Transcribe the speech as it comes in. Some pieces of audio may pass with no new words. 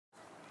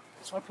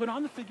So I put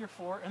on the figure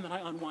four and then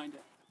I unwind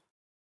it.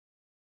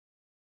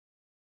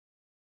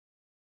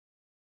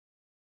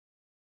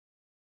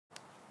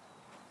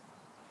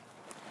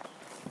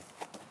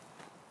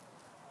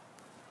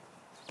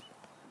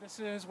 This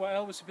is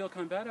Wael with Sabeel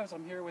Combatives.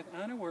 I'm here with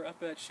Anna. We're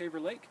up at Shaver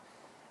Lake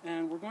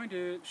and we're going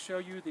to show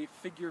you the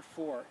figure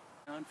four.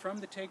 And from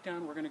the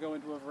takedown we're going to go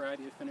into a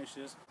variety of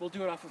finishes. We'll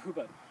do it off of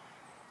hubad.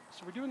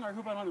 So we're doing our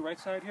hubad on the right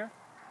side here.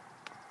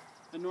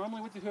 And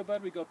normally with the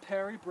hubad we go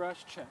parry,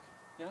 brush, check.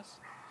 Yes?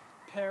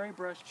 Parry,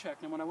 brush,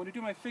 check. Now when I want to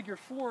do my figure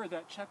four,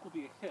 that check will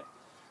be a hit.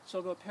 So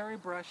I'll go parry,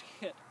 brush,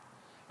 hit.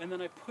 And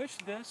then I push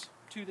this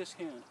to this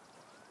hand.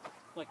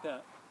 Like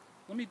that.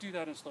 Let me do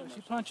that in slow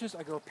motion. She punches,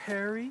 I go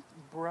parry,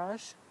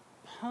 brush,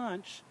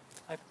 punch.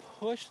 I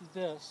push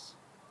this.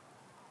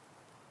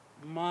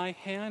 My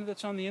hand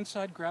that's on the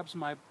inside grabs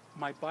my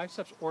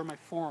biceps or my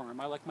forearm.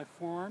 I like my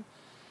forearm.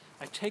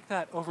 I take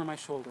that over my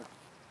shoulder.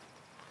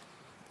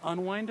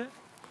 Unwind it.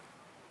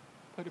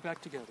 Put it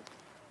back together.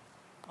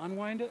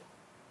 Unwind it.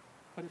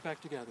 Put it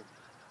back together.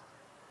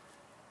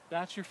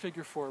 That's your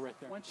figure four right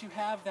there. Once you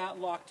have that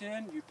locked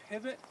in, you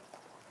pivot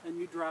and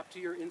you drop to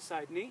your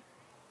inside knee.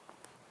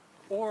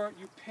 Or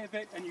you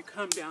pivot and you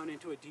come down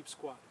into a deep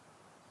squat.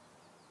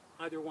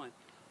 Either one.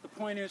 The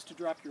point is to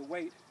drop your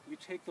weight. You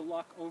take the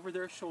lock over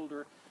their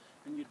shoulder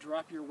and you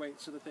drop your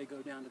weight so that they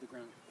go down to the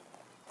ground.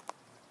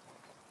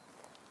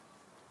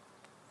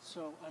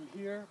 So I'm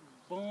here,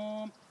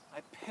 boom, I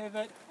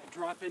pivot, I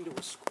drop into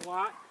a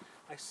squat.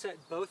 I set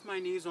both my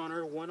knees on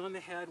her, one on the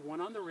head,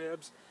 one on the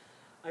ribs.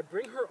 I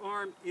bring her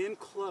arm in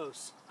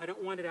close. I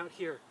don't want it out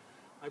here.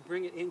 I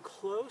bring it in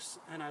close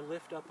and I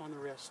lift up on the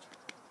wrist.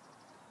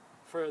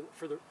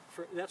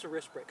 That's a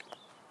wrist break.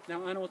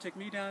 Now Anna will take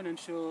me down and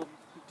she'll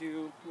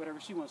do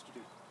whatever she wants to do.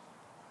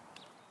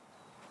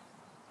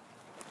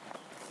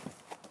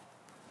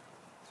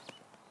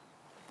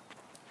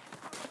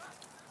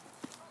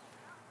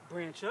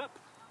 Branch up,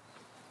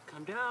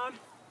 come down,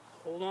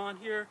 hold on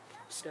here,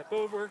 step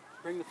over,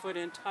 bring the foot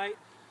in tight,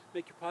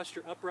 make your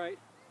posture upright,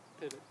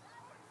 pivot.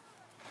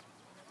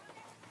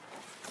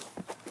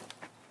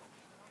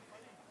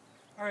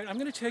 All right, I'm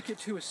going to take it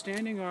to a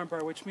standing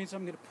armbar, which means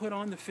I'm going to put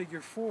on the figure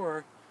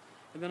four,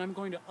 and then I'm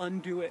going to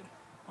undo it,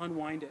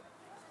 unwind it.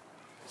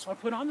 So I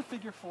put on the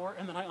figure four,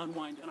 and then I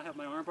unwind it, and I have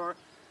my armbar,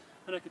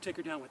 and I can take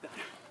her down with that.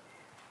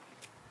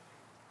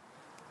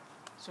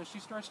 So she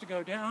starts to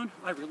go down,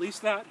 I release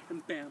that,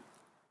 and bam.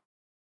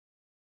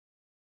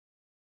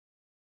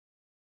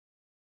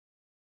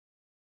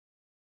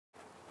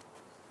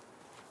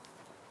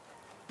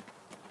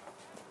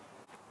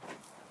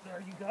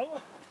 There you go.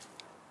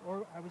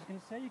 Or I was going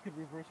to say you could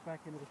reverse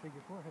back into the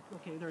figure four.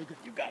 Okay, very good.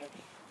 You got it.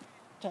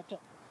 Tap,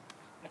 tap.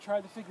 I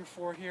tried the figure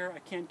four here. I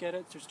can't get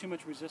it. There's too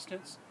much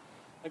resistance.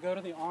 I go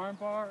to the arm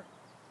bar.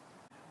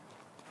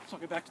 So I'll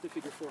get back to the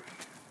figure four.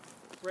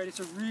 Right,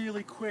 it's a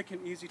really quick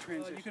and easy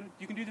transition.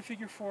 You can do the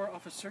figure four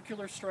off a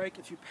circular strike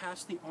if you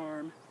pass the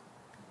arm.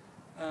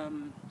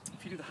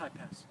 If you do the high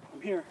pass.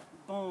 I'm here.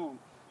 Boom.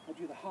 I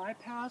do the high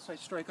pass. I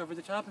strike over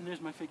the top, and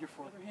there's my figure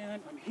four. Other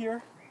hand, I'm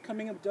here,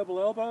 coming in with double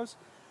elbows.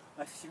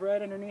 I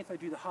thread underneath, I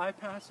do the high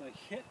pass, I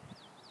hit,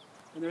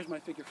 and there's my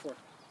figure four.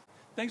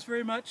 Thanks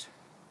very much,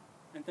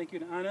 and thank you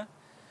to Anna.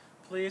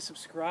 Please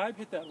subscribe,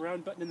 hit that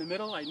round button in the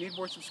middle. I need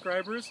more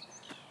subscribers.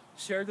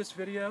 Share this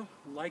video,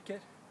 like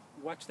it,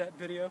 watch that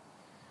video,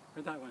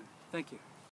 or that one. Thank you.